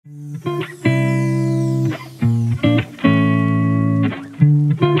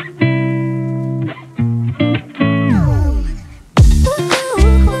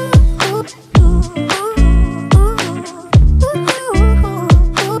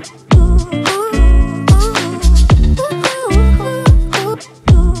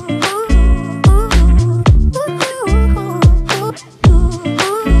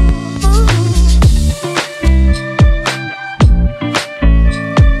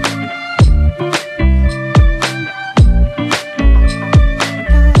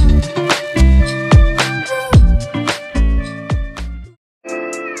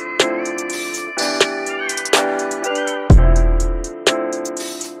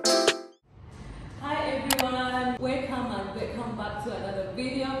back to another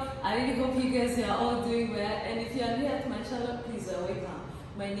video. I really hope you guys are all doing well, and if you are new to my channel, please welcome.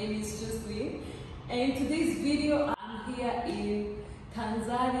 My name is Jocelyn, and in today's video I'm here in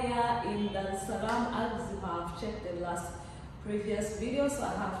Tanzania, in Dar es Salaam. As you have checked the last previous video, so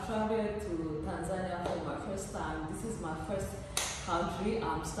I have traveled to Tanzania for my first time. This is my first country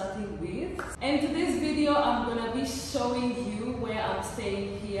I'm starting with, and today's video I'm gonna be showing you where I'm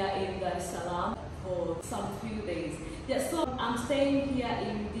staying here in Dar es Salaam for some few days. Yeah, so I'm staying here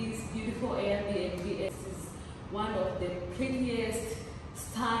in this beautiful AIRBNB. This is one of the prettiest,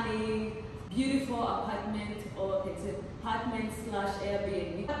 stunning, beautiful apartment, or it's an apartment slash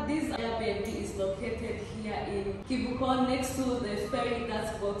Airbnb. This Airbnb is located here in Kivuko, next to the ferry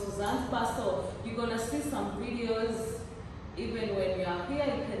that goes to Zanzibar. So you're gonna see some videos. Even when you are here,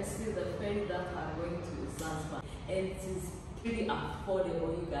 you can see the ferry that are going to Zanzibar, and it is pretty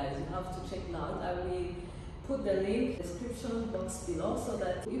affordable, you guys. You have to check it out. I will put the link in the description box below, so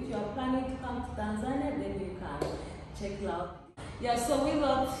that if you are planning to come to Tanzania, then you can check it out. Yeah, so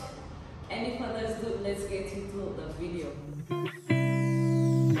without any further ado, let's get into the video.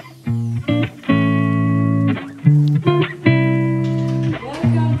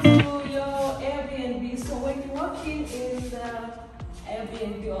 Welcome to your Airbnb. So when you walk in the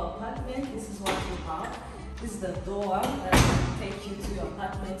Airbnb or apartment, this is what you have. This is the door that will take you to your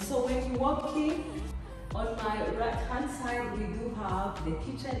apartment. So when you walk in, on my right hand side, we do have the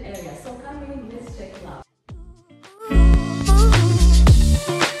kitchen area. So come in, let's check it out.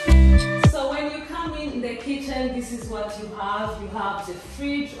 So when you come in the kitchen, this is what you have. You have the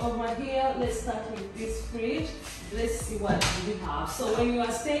fridge over here. Let's start with this fridge. Let's see what you have. So when you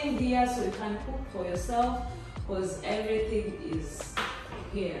are staying here, so you can cook for yourself, because everything is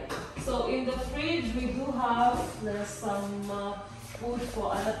here. So in the fridge we do have some food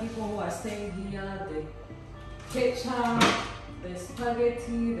for other people who are staying here. The ketchup, the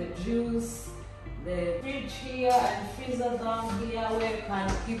spaghetti, the juice, the fridge here, and freezer down here where you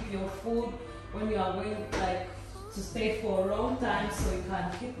can keep your food when you are going like to stay for a long time. So you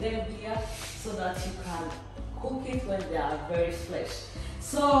can keep them here so that you can cook it when they are very fresh.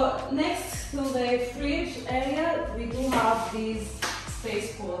 So next to the fridge area, we do have this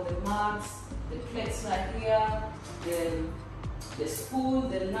space for the mugs, the plates right here, the spoon,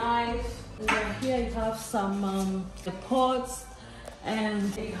 the knife. And then here you have some the pots,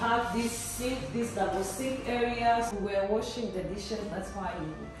 and you have this sink, this double sink area. So we're washing the dishes, that's why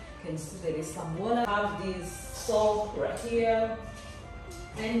you can see there is some water. We have this soap right here,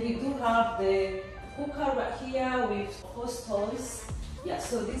 and we do have the cooker right here with hot stones. Yeah,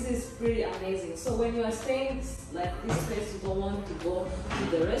 so this is pretty amazing. So when you are staying like this place, you don't want to go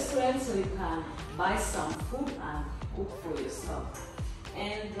to the restaurant, so you can buy some food and cook for yourself.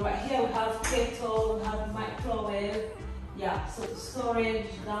 And right here we have kettle, we have microwave. Yeah, so storage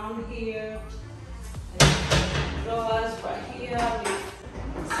down here, and drawers right here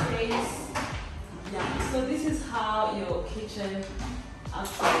with space. Yeah, so this is how your kitchen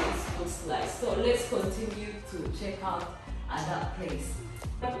actually looks like. So let's continue to check out at that place.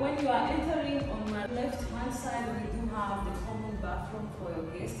 But when you are entering, on my left hand side, we do have the common bathroom for your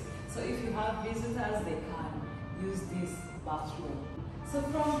guests. So if you have visitors, they can use this bathroom. So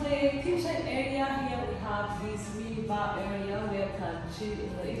from the kitchen area here, we have this mini bar area where you can chill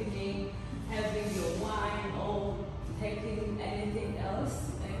in the evening, having your wine or taking anything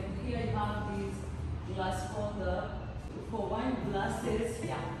else. And here you have this glass holder for wine glasses.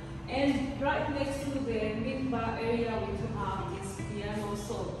 Yeah. And right next to the mini bar area, we do have this piano.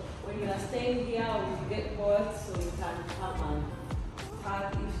 So when you are staying here, you get bored, so you can come and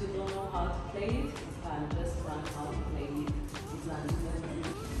tag. If you don't know how to play it, you can just learn how to play it.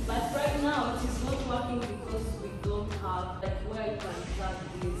 But right now it is not working because we don't have like where you can plug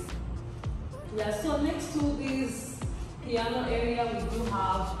this. Yeah, so next to this piano area, we do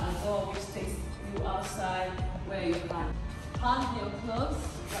have a door which takes you outside where you can hang your clothes.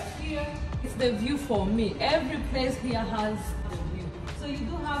 Right here, it's the view for me. Every place here has the view. So you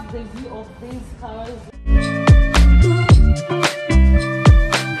do have the view of these cars.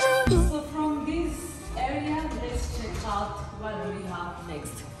 So from this area, let's check out what do we have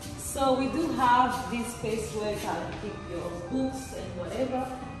next. So we do have this space where you can keep your books and whatever.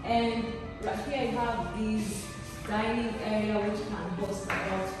 And right here you have this dining area which can host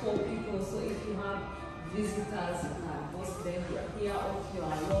about 4 people. So if you have visitors, you can host them right here, or if you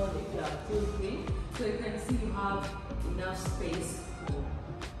are alone, if you are too free. So you can see you have enough space for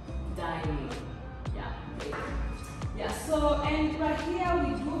dining. Yeah, okay. Yeah, so and right here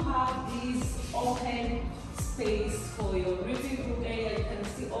we do have this open space for your living room area. You can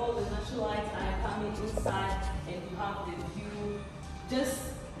see all the natural lights are coming inside, and you have the view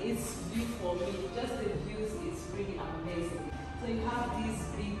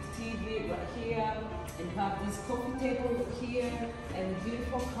you have this coffee table here and a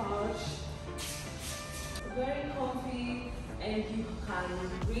beautiful couch. Very comfy, and you can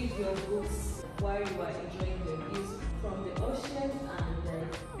read your books while you are enjoying the views from the ocean and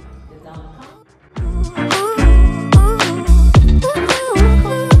the downtown.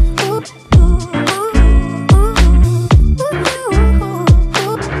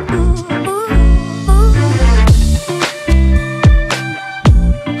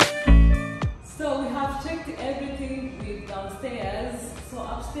 So we have checked everything with downstairs. So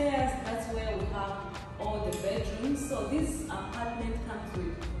upstairs, that's where we have all the bedrooms. So this apartment comes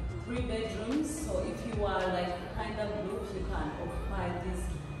with 3 bedrooms. So if you are like kind of group, you can occupy this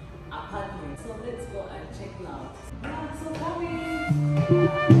apartment. So let's go and check it out. Yeah, so come in.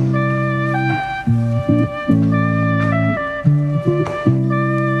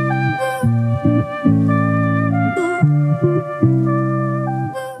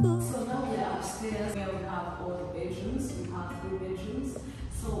 So now we are upstairs where we have all the bedrooms. We have 3 bedrooms.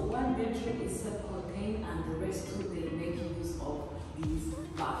 So one bedroom is self-contained and the rest 2 they make use of these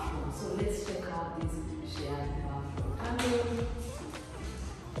bathrooms. So let's check out this shared bathroom. Come in.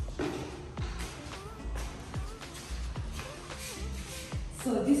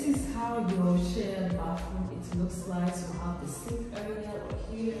 So this is how your shared bathroom it looks like. So you have the sink area right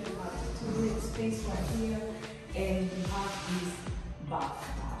here, you have the toilet space right here, and you have this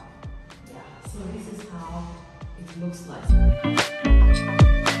bathtub. Yeah, so this is how it looks like.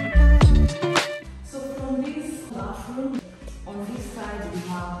 So from this bathroom, on this side we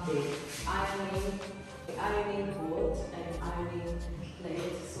have the ironing board and ironing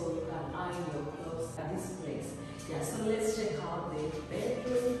plate, so you can iron your clothes at this place. Yeah, so let's check out the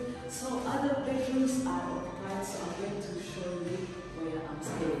bedroom. So other bedrooms are occupied, so I'm going to show you where I'm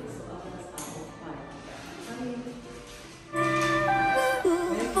staying. So others are occupied.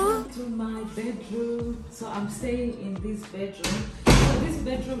 Welcome to my bedroom. So I'm staying in this bedroom. So this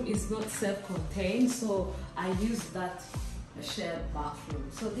bedroom is not self-contained, so I use that shared bathroom.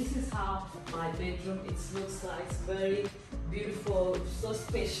 So this is how my bedroom it looks like. It's very beautiful, so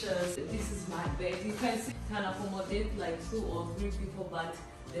spacious. This is my bed. You can see it can accommodate like 2 or 3 people, but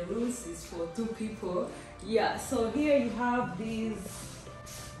the rooms is for 2 people. Yeah, so here you have these.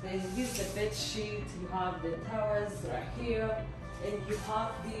 Then this is the bed sheet. You have the towels right here, and you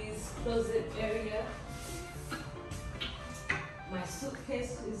have this closet area. My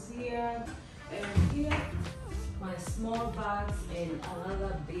suitcase is here, and here my small bags and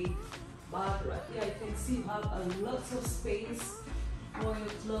another big bag right here. You can see you have a lot of space for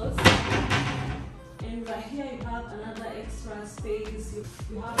your clothes. And right here you have another extra space.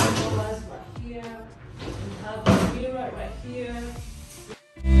 You have the drawers right here. You have a mirror right here.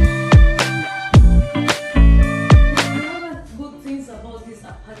 Another good things about this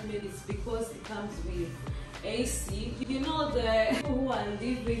apartment is because it comes with AC. You know, the people who are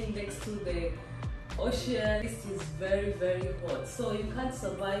living next to the ocean, this is very hot, so you can't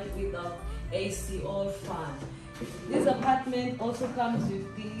survive without AC or fan. This apartment also comes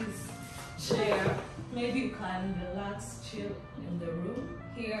with this chair. Maybe you can relax, chill in the room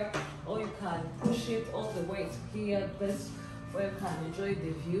here, or you can push it all the way to here. That's where you can enjoy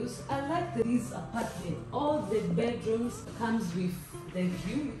the views. I like this apartment. All the bedrooms comes with the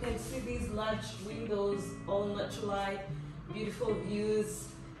view. You can see these large windows, all natural light, beautiful views.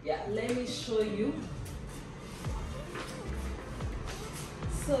 Yeah, let me show you.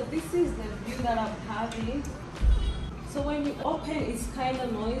 So this is the view that I'm having. So when you open, it's kind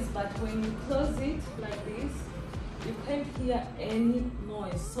of noise, but when you close it like this, you can't hear any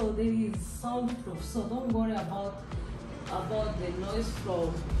noise. So there is soundproof. So don't worry about the noise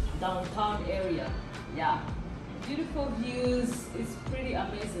from downtown area. Yeah, beautiful views. It's pretty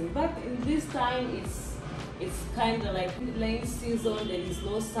amazing. But in this time, it's kind of like rain season. There is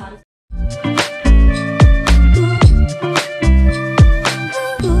no sun.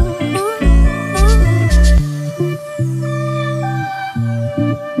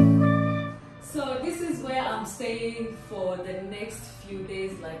 So this is where I'm staying for the next few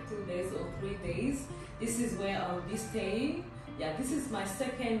days, like 2 days or 3 days. This is where I'll be staying. Yeah, this is my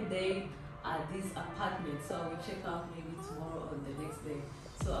 2nd day at this apartment. So I will check out maybe tomorrow or the next day.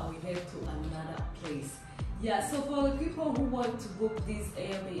 So I will head to another place. Yeah, so for the people who want to book this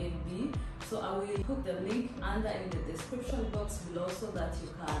Airbnb, so I will put the link under in the description box below so that you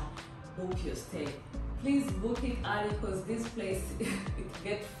can book your stay. Please book it early because this place it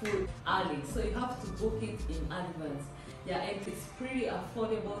gets full early, so you have to book it in advance. Yeah, and it's pretty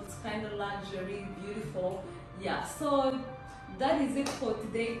affordable. It's kind of luxury, beautiful. Yeah, so that is it for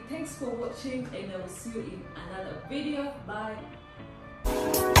today. Thanks for watching, and I will see you in another video. Bye.